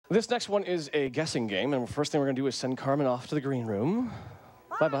This next one is a guessing game, and the first thing we're going to do is send Carmen off to the green room.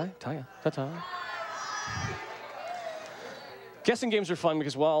 Bye-bye. Taya. Ta-ta. Guessing games are fun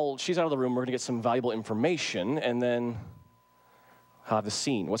because while she's out of the room, we're going to get some valuable information, and then the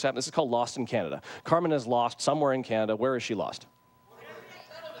scene. What's happening? This is called Lost in Canada. Carmen is lost somewhere in Canada. Where is she lost?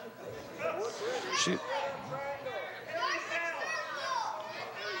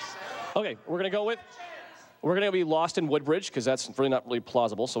 Okay, we're going to be lost in Woodbridge, because that's really not really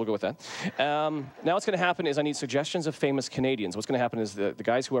plausible, so we'll go with that. Now what's going to happen is I need suggestions of famous Canadians. What's going to happen is the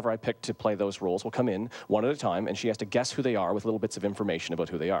guys, whoever I pick to play those roles, will come in one at a time, and she has to guess who they are with little bits of information about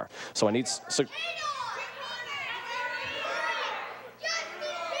who they are. So I need...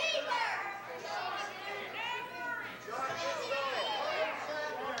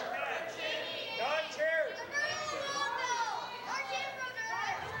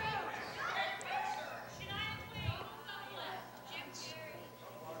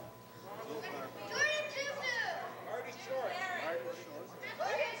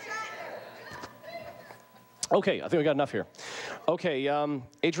 Okay, I think we got enough here. Okay,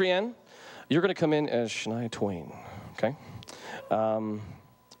 Adrienne, you're going to come in as Shania Twain, okay?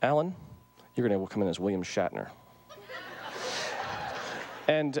 Alan, you're going to come in as William Shatner.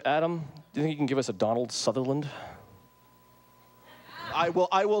 And Adam, do you think you can give us a Donald Sutherland? I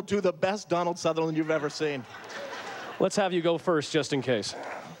will do the best Donald Sutherland you've ever seen. Let's have you go first, just in case.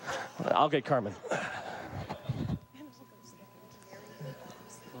 I'll get Carmen.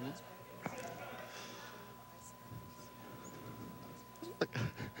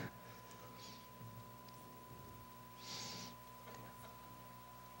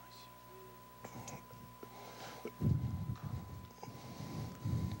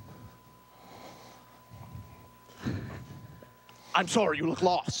 I'm sorry, you look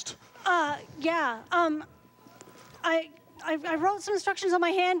lost. Yeah. I wrote some instructions on my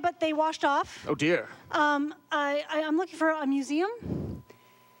hand, but they washed off. Oh dear. I'm looking for a museum.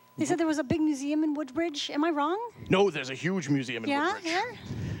 They said there was a big museum in Woodbridge. Am I wrong? No, there's a huge museum in Woodbridge. Yeah?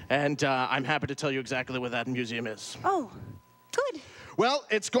 And I'm happy to tell you exactly where that museum is. Oh, good. Well,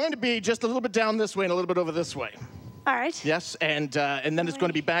 it's going to be just a little bit down this way and a little bit over this way. All right. Yes, and then it's going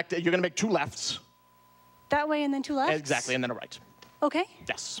to be back. You're going to make 2 lefts. That way and then 2 lefts? Exactly, and then a right. Okay.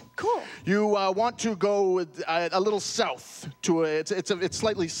 Yes. Cool. You want to go a little south to it's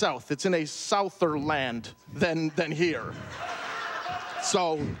slightly south. It's in a souther land than here.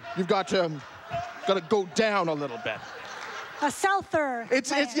 So you've got to go down a little bit. A souther.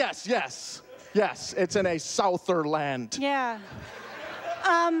 It's yes. It's in a souther land. Yeah.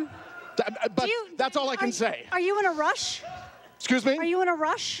 But that's all I can say. Are you in a rush? Excuse me? Are you in a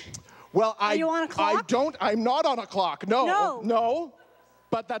rush? Well, Are you on a clock? I'm not on a clock. No. No.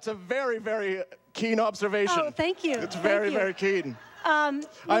 But that's a very, very keen observation. Oh, thank you. It's very, very keen. I'm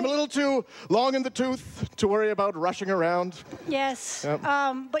a little too long in the tooth to worry about rushing around. Yes. Yep.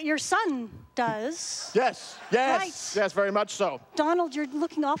 But your son does. Yes. Right. Yes, very much so. Donald, you're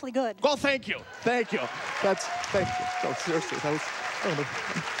looking awfully good. Well, thank you. Thank you. Thank you. No, seriously, that was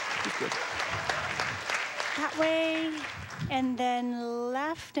good. That way, and then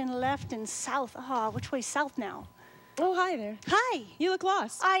left and south. Which way south now? Oh, hi there. Hi. You look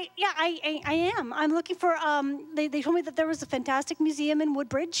lost. I am. I'm looking for, they told me that there was a fantastic museum in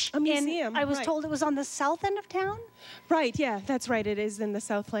Woodbridge. A museum, And I was told it was on the south end of town. Right, yeah, that's right. It is in the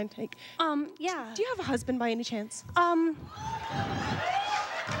Southland. Yeah. Do you have a husband by any chance?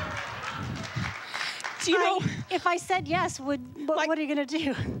 Do you know? If I said yes, what are you going to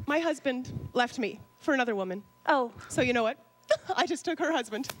do? My husband left me for another woman. Oh. So you know what? I just took her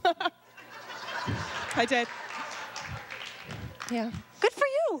husband. I did. Yeah. Good for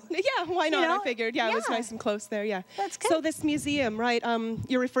you. Yeah, why not? You know, I figured. Yeah, it was nice and close there, yeah. That's good. So this museum, right,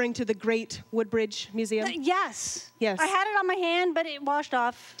 you're referring to the Great Woodbridge Museum? Yes. Yes. I had it on my hand, but it washed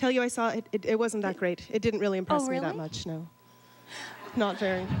off. Tell you I saw it. It wasn't that great. It didn't really impress me that much, no. Not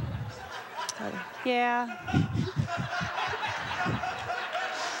very. Yeah.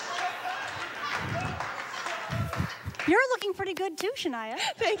 You're looking pretty good too, Shania.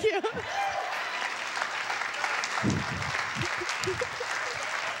 Thank you.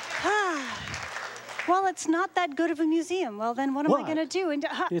 Well, it's not that good of a museum. Well, then what am I going to do? And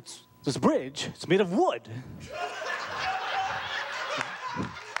It's this bridge. It's made of wood.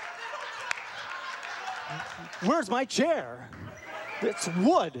 Where's my chair? It's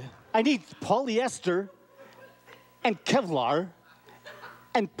wood. I need polyester and Kevlar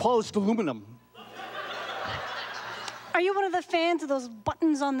and polished aluminum. Are you one of the fans of those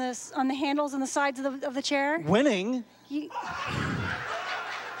buttons on the handles on the sides of the chair? Winning?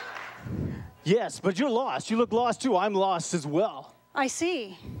 Yes, but you're lost. You look lost too. I'm lost as well. I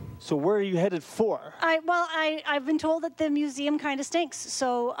see. So where are you headed for? I've been told that the museum kind of stinks,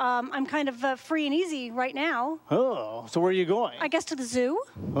 so I'm kind of free and easy right now. Oh, so where are you going? I guess to the zoo.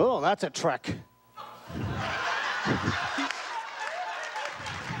 Oh, that's a trek. Is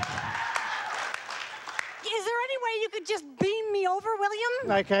there any way you could just beam me over,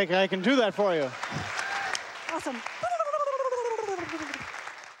 William? I can do that for you. Awesome.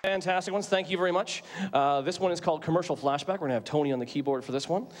 Fantastic ones, thank you very much. This one is called Commercial Flashback. We're gonna have Tony on the keyboard for this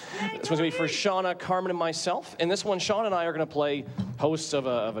one. This one's gonna be for Shauna, Carmen, and myself. In this one, Shauna and I are gonna play hosts of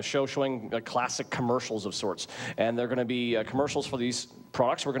a show showing classic commercials of sorts. And they're gonna be commercials for these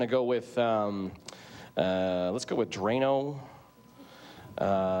products. We're gonna go with, let's go with Drano,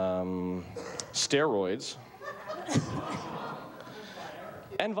 steroids,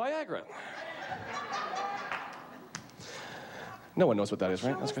 and Viagra. No one knows what that is,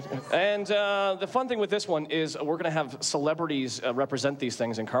 right? That's good. And the fun thing with this one is we're going to have celebrities represent these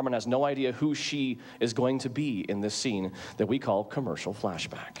things, and Carmen has no idea who she is going to be in this scene that we call Commercial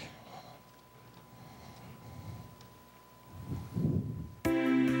Flashback.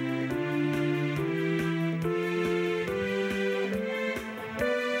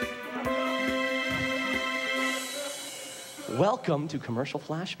 Welcome to Commercial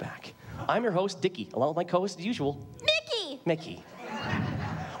Flashback. I'm your host, Dickie, along with my co-host, as usual, Mickey.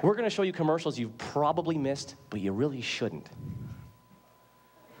 We're going to show you commercials you've probably missed, but you really shouldn't.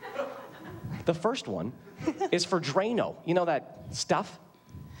 The first one is for Drano. You know that stuff?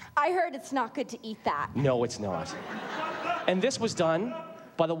 I heard it's not good to eat that. No, it's not. And this was done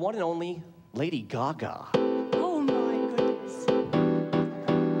by the one and only Lady Gaga. Oh my goodness.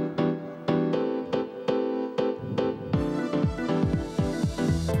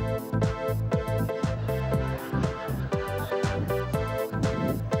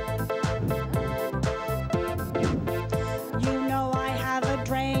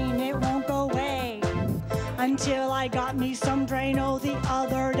 Until I got me some Drano the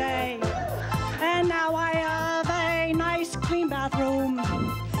other day. And now I have a nice clean bathroom.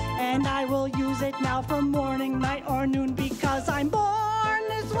 And I will use it now for morning, night, or noon because I'm born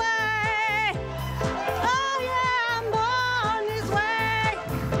this way. Oh yeah, I'm born this way.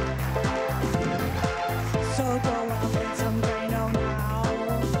 So go out and get some Drano now.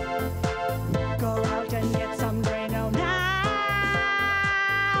 Go out and get some Drano now.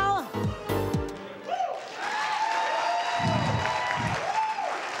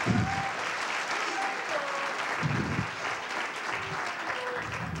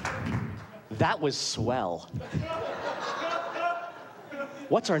 That was swell.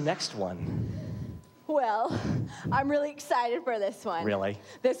 What's our next one? Well, I'm really excited for this one. Really?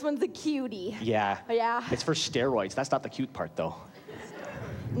 This one's a cutie. Yeah. Yeah. It's for steroids. That's not the cute part, though.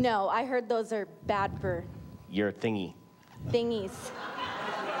 No, I heard those are bad for Your thingy. thingies.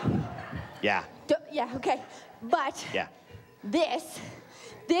 Yeah. Yeah, okay. But Yeah. this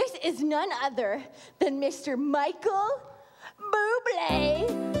is none other than Mr. Michael Bublé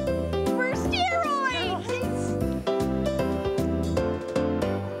for steroids.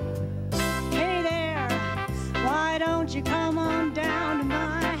 Hey there, why don't you come on down to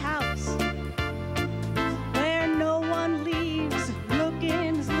my house where no one leaves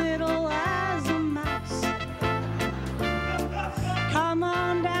looking as little as a mouse. Come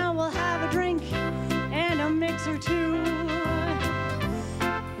on down, we'll have a drink and a mix or two.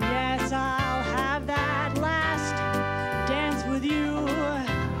 Yes, I'll have that last dance with you.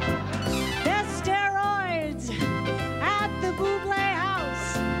 There's steroids at the Bublé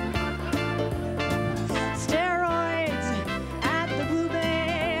house. Steroids at the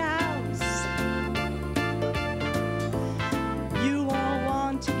Bublé house. You won't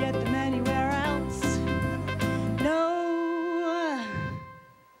want to get them anywhere else. No.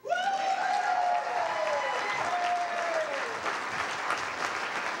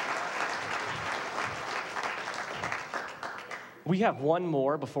 We have one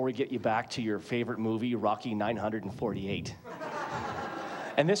more before we get you back to your favorite movie, Rocky 948.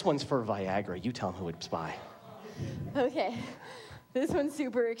 And this one's for Viagra. You tell them who it's by. Okay, this one's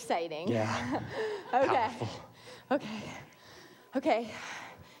super exciting. Yeah. Okay. Powerful. Okay.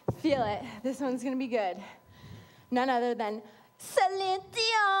 Feel it. This one's gonna be good. None other than Celine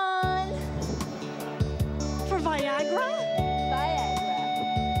Dion. For Viagra? Viagra.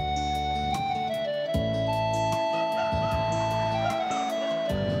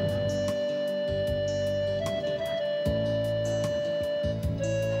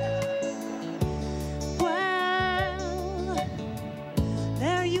 Well,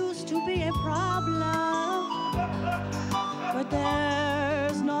 there used to be a problem, but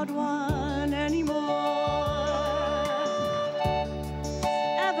there's not one anymore.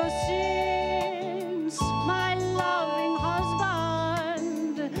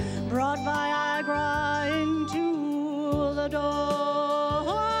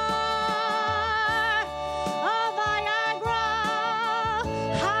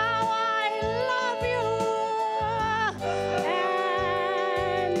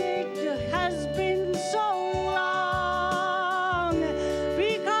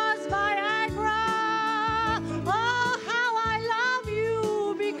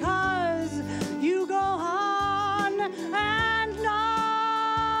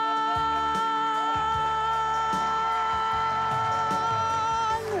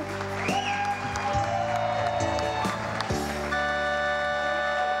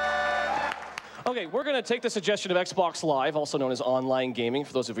 Okay, we're going to take the suggestion of Xbox Live, also known as online gaming,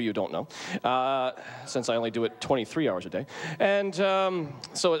 for those of you who don't know, since I only do it 23 hours a day. And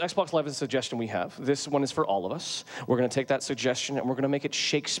so Xbox Live is a suggestion we have. This one is for all of us. We're going to take that suggestion and we're going to make it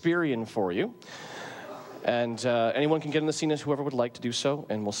Shakespearean for you. And anyone can get in the scene as whoever would like to do so,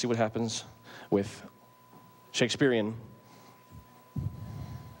 and we'll see what happens with Shakespearean.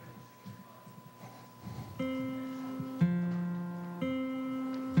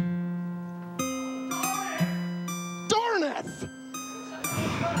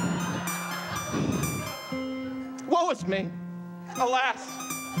 Woe is me, alas,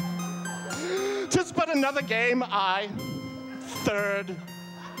 'tis but another game, I, third.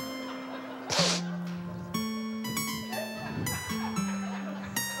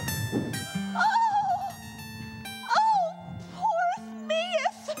 Oh, poor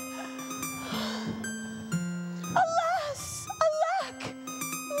meeth! Alas, alack,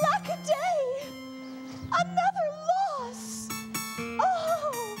 lack-a-day! Another loss!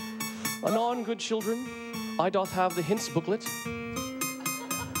 Oh! Anon, good children, I doth have the hints booklet.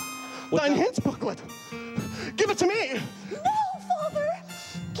 Thine hints booklet? Give it to me! No, Father!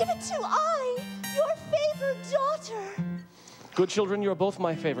 Give it to I, your favored daughter. Good children, you're both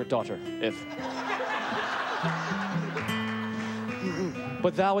my favorite daughter, if.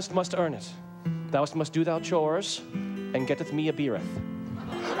 But thouest must earn it. Thouest must do thou chores, and getteth me a beereth.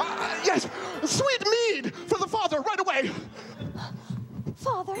 Yes, sweet mead for the father right away.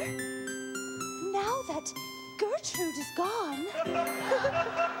 Father, now that Gertrude is gone,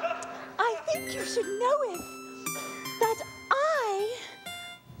 I think you should knoweth that I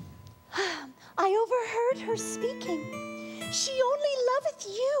overheard her speaking. She only loveth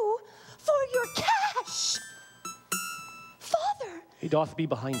you for your cash. Father. He doth be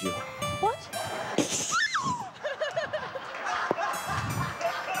behind you. What?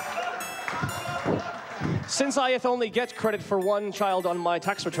 Since I only get credit for one child on my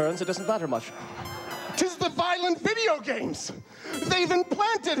tax returns, it doesn't matter much. 'Tis the violent video games. They've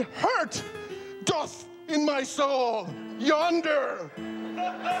implanted hurt doth in my soul. Yonder.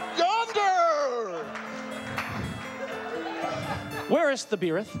 Yonder. Where is the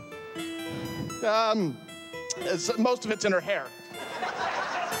beereth? Most of it's in her hair.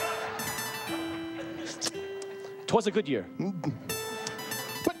 'Twas a good year.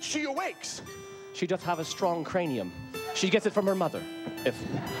 But she awakes. She doth have a strong cranium. She gets it from her mother. If.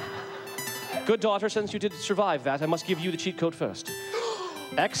 Good daughter, since you did survive that, I must give you the cheat code first.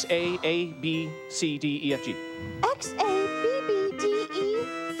 X, A, B, C, D, E, F, G. X, A, B, B, D, E,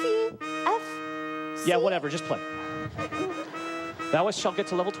 C, F, C. Yeah, whatever, just play. Thou shalt get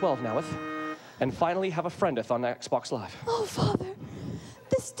to level 12 noweth, and finally have a friendeth on Xbox Live. Oh, Father,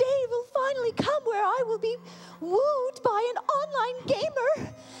 this day will finally come where I will be wooed by an online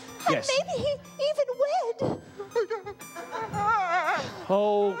gamer. And Yes. maybe even wed.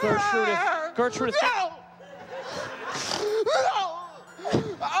 Oh, Gertrude. Gertrude. No! No!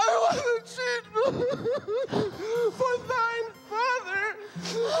 I want to cheat for thine father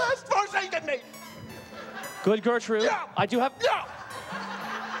has forsaken me. Good Gertrude. Yeah. I do have. Yeah.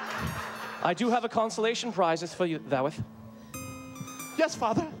 I do have a consolation prizes for you, thoueth. Yes,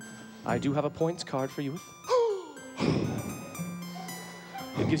 Father. I do have a points card for you.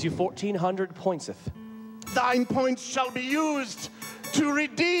 It gives you 1,400 pointseth. Thine points shall be used to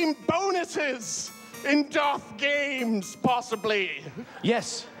redeem bonuses in doth games, possibly.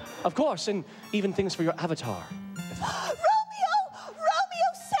 Yes, of course, and even things for your avatar. Romeo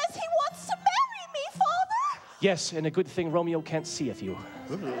says he wants to marry me, Father. Yes, and a good thing Romeo can't seeth you.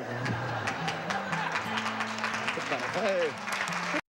 Hey.